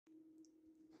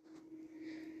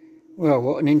Well,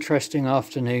 what an interesting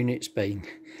afternoon it's been.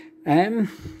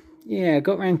 Yeah, I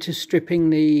got round to stripping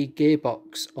the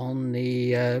gearbox on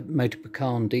the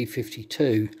Motobecane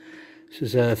D52. This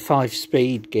was a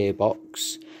 5-speed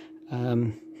gearbox,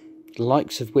 the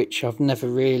likes of which I've never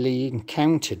really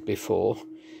encountered before.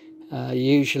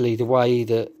 Usually the way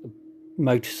that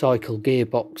motorcycle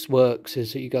gearbox works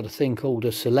is that you've got a thing called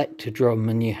a selector drum,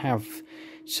 and you have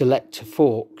selector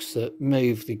forks that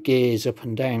move the gears up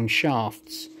and down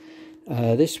shafts.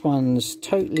 This one's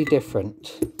totally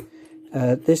different.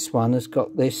 This one has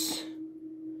got this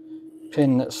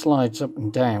pin that slides up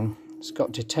and down. It's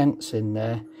got detents in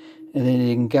there, and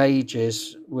it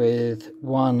engages with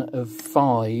one of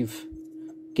 5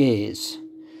 gears.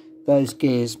 Those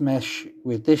gears mesh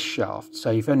with this shaft,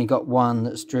 so you've only got one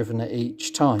that's driven at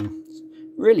each time. It's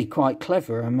really quite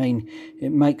clever. I mean,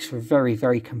 it makes for a very,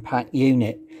 very compact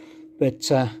unit,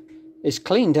 but it's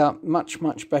cleaned up much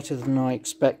better than I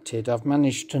expected. I've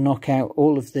managed to knock out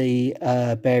all of the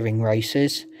bearing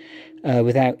races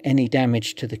without any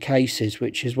damage to the cases,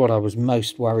 which is what I was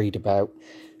most worried about.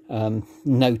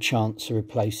 No chance of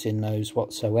replacing those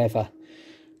whatsoever.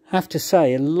 I have to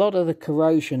say, a lot of the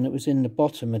corrosion that was in the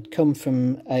bottom had come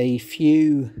from a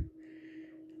few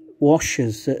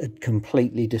washers that had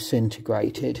completely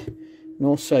disintegrated, and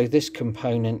also this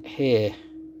component here,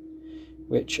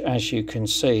 which, as you can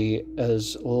see,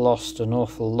 has lost an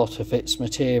awful lot of its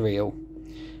material.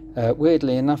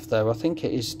 Weirdly enough though, I think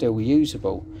it is still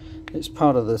usable. It's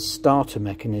part of the starter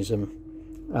mechanism.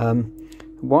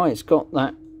 Why it's got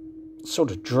that sort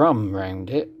of drum round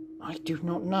it, I do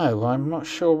not know. I'm not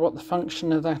sure what the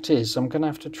function of that is. I'm going to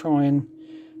have to try and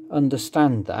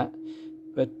understand that.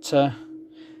 But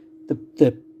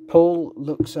the pull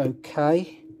looks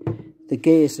okay. The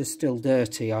gears are still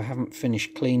dirty. I haven't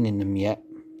finished cleaning them yet.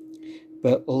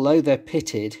 But although they're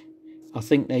pitted, I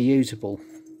think they're usable.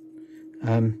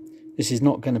 This is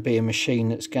not going to be a machine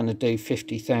that's going to do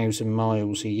 50,000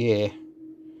 miles a year.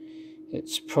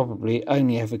 It's probably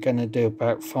only ever going to do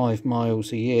about 5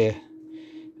 miles a year.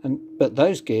 But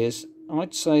those gears,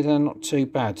 I'd say they're not too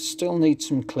bad. Still need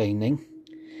some cleaning,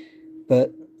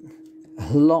 but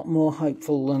a lot more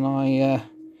hopeful than I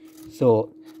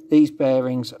thought. These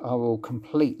bearings are all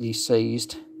completely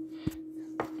seized.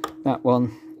 That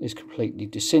one is completely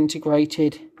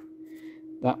disintegrated.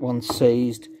 That one's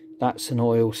seized. That's an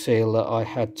oil seal that I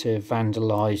had to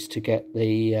vandalise to get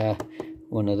the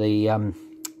one of the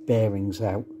bearings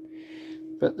out.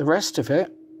 But the rest of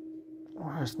it,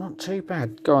 oh, it's not too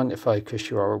bad. Go into focus,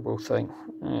 you horrible thing.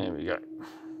 There we go.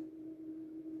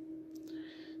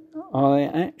 I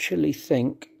actually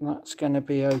think that's going to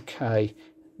be okay.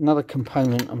 Another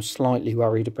component I'm slightly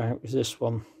worried about is this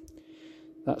one.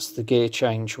 That's the gear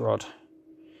change rod.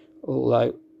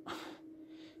 Although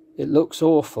it looks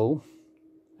awful,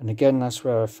 and again that's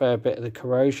where a fair bit of the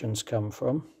corrosion's come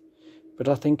from, but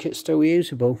I think it's still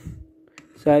usable.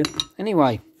 So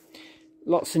anyway,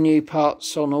 lots of new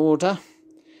parts on order.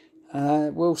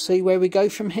 We'll see where we go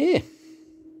from here.